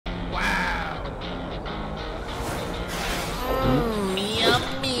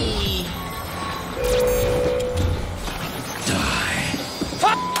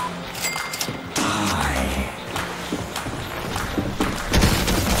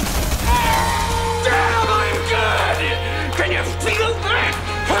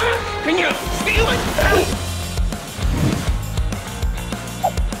feeling that?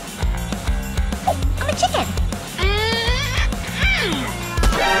 I'm a chicken.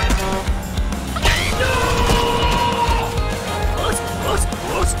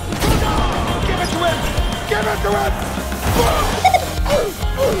 Give it to him! Give it to him!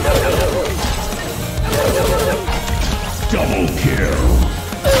 Double kill.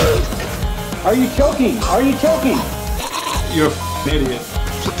 Are you choking? Are you choking? You're an idiot.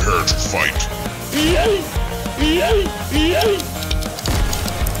 Prepare to fight.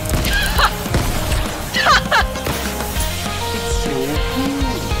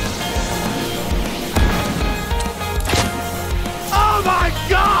 Oh my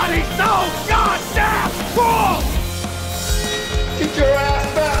God, he's so goddamn cool! Get your ass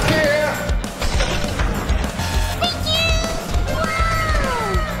back here! Thank you!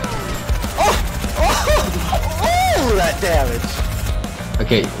 Oh, that damage.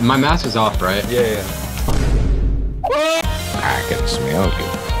 Okay, my mask is off, right? Yeah. I can smell you.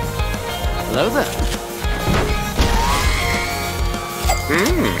 Hello there.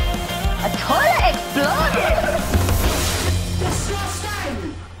 A toilet exploded!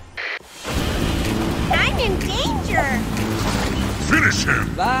 I'm in danger! Finish him.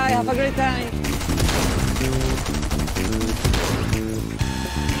 Bye, have a great time.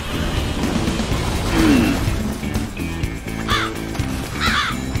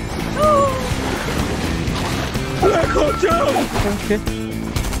 Okay.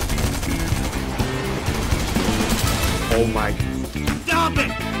 Oh my... Stop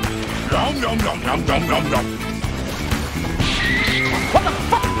it! Nom nom nom nom nom nom nom. What the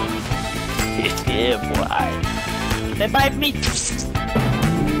fuck? Yeah, boy. Revive me.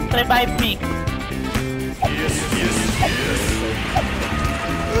 Revive me. Yes, yes, yes.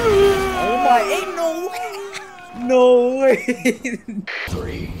 Oh my, ain't no way.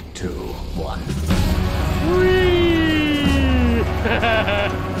 3, 2, 1.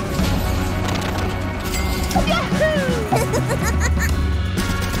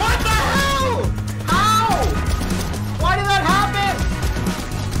 What the hell? How? Why did that happen?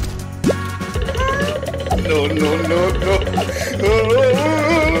 No, no, no, no.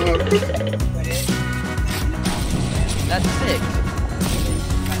 That's sick.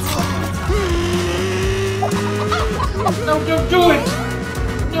 No, don't do it!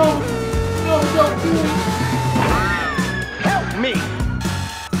 No, no, don't do it! Help me!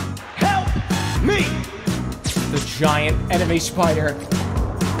 Help me! The giant enemy spider.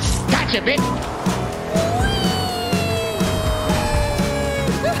 Gotcha, bitch!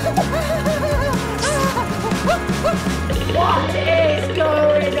 What is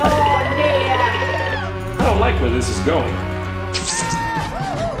going on here? I don't like where this is going.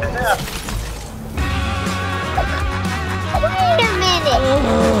 Wait a minute!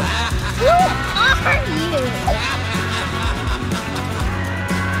 Who are you?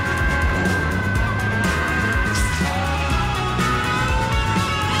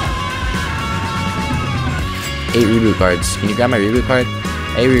 Eight reboot cards. Can you grab my reboot card?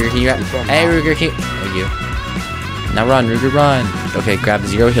 Hey Ruger, can you grab? Hey Ruger, can you? Thank you. Now run, Ruger, run. Okay, grab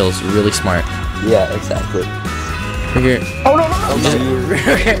 0 heals. Really smart. Yeah, exactly. Ruger. Oh no, no, no!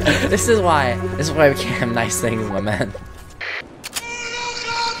 Ruger, this is why we can't have nice things, my man.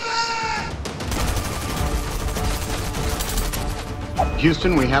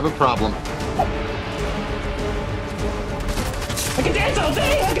 Houston, we have a problem. I can dance all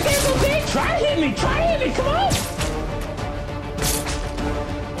day! I can dance all day! Try to hit me! Try to hit me! Come on!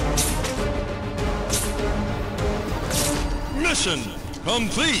 Mission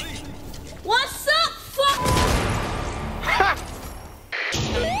complete. What's up, fuck?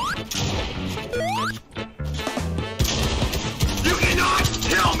 You cannot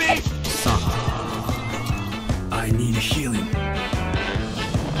kill me. I need healing.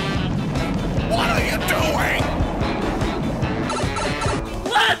 What are you doing?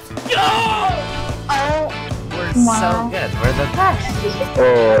 Let's go! We're so good. We're the best.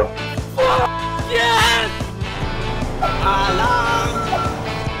 Yes! Alarm!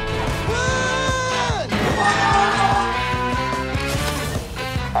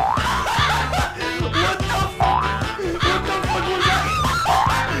 What the fuck? What the fuck was that?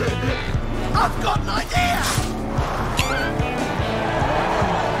 I've got an idea!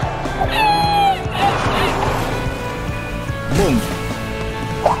 Boom.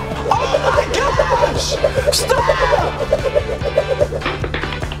 Oh my gosh! Stop!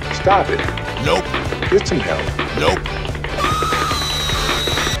 Stop it. Nope. Get some help. Nope.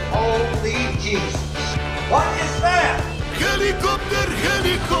 Holy Jesus! What is that? Helicopter,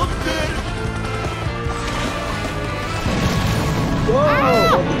 helicopter.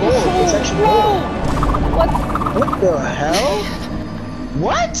 Whoa! It's actually gold. What the hell?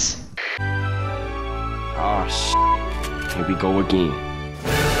 What? Oh, here we go again.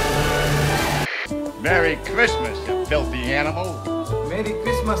 Merry Christmas, you filthy animal. Merry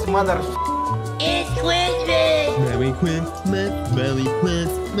Christmas, mother. It's Christmas! Merry Christmas, Merry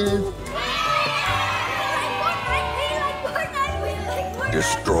Christmas.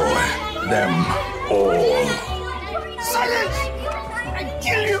 Destroy them all. Silence! I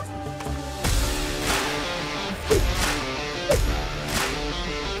kill you!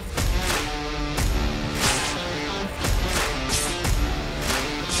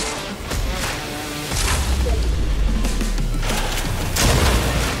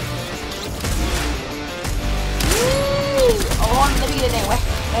 Let me get in there, Wes.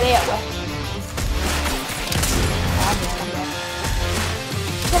 Let it out, Wes.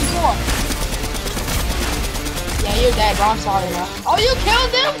 Some more. Yeah, you're dead, bro. I'm sorry, bro. Oh, you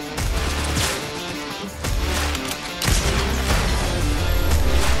killed him?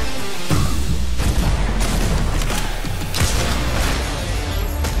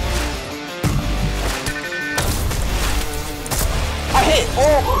 I hit!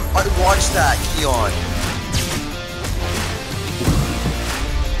 Oh! I watched that, Keon.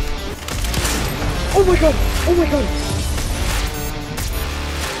 Oh my god! Oh my god!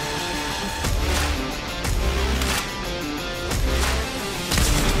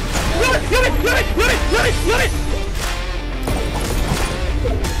 Let it!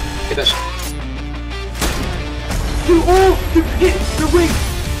 Hit us. Dude, oh! Dude, hit the wing!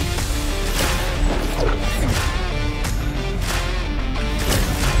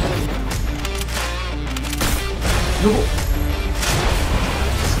 No!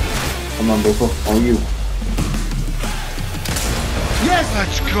 Come on, Boko, on you. Yes,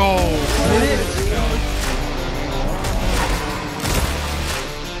 let's go.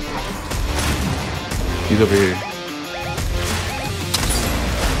 He's over here.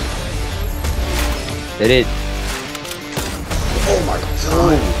 Did it? Oh my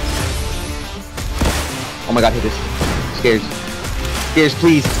god. Oh my god, hit this. Scares. Scares,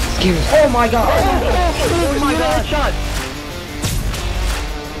 please. Scares. Oh my god. Oh my god. Shot.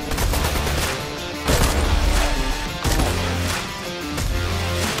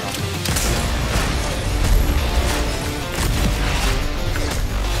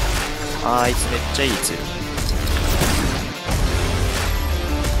あいつめっちゃいいつよ。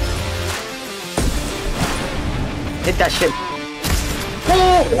Hit that shit.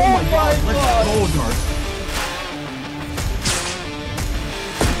 Oh my god. Let's go, Darth.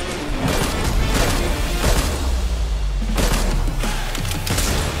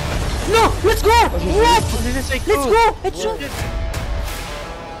 No! Let's go! What? Let's go! Let's go!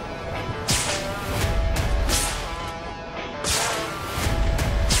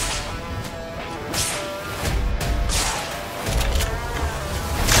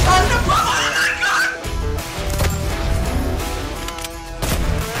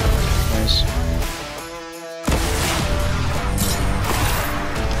 Nice.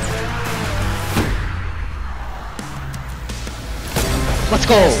 Let's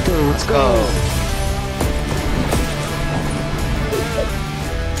go! Let's go!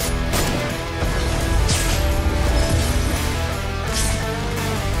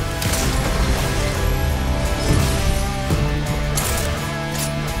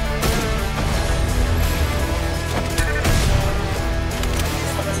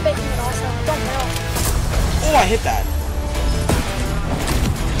 Oh, I hit that.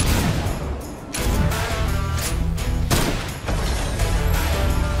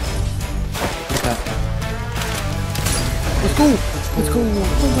 Let's go! Let's go!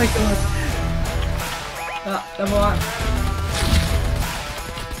 Oh my god! Come on.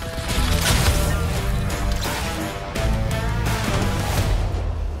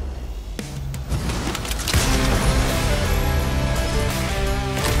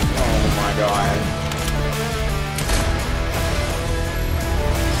 Oh my god.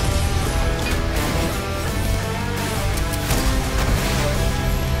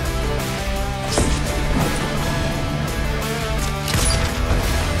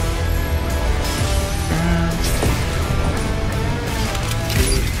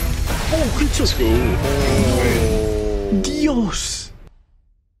 Let's go. Dios!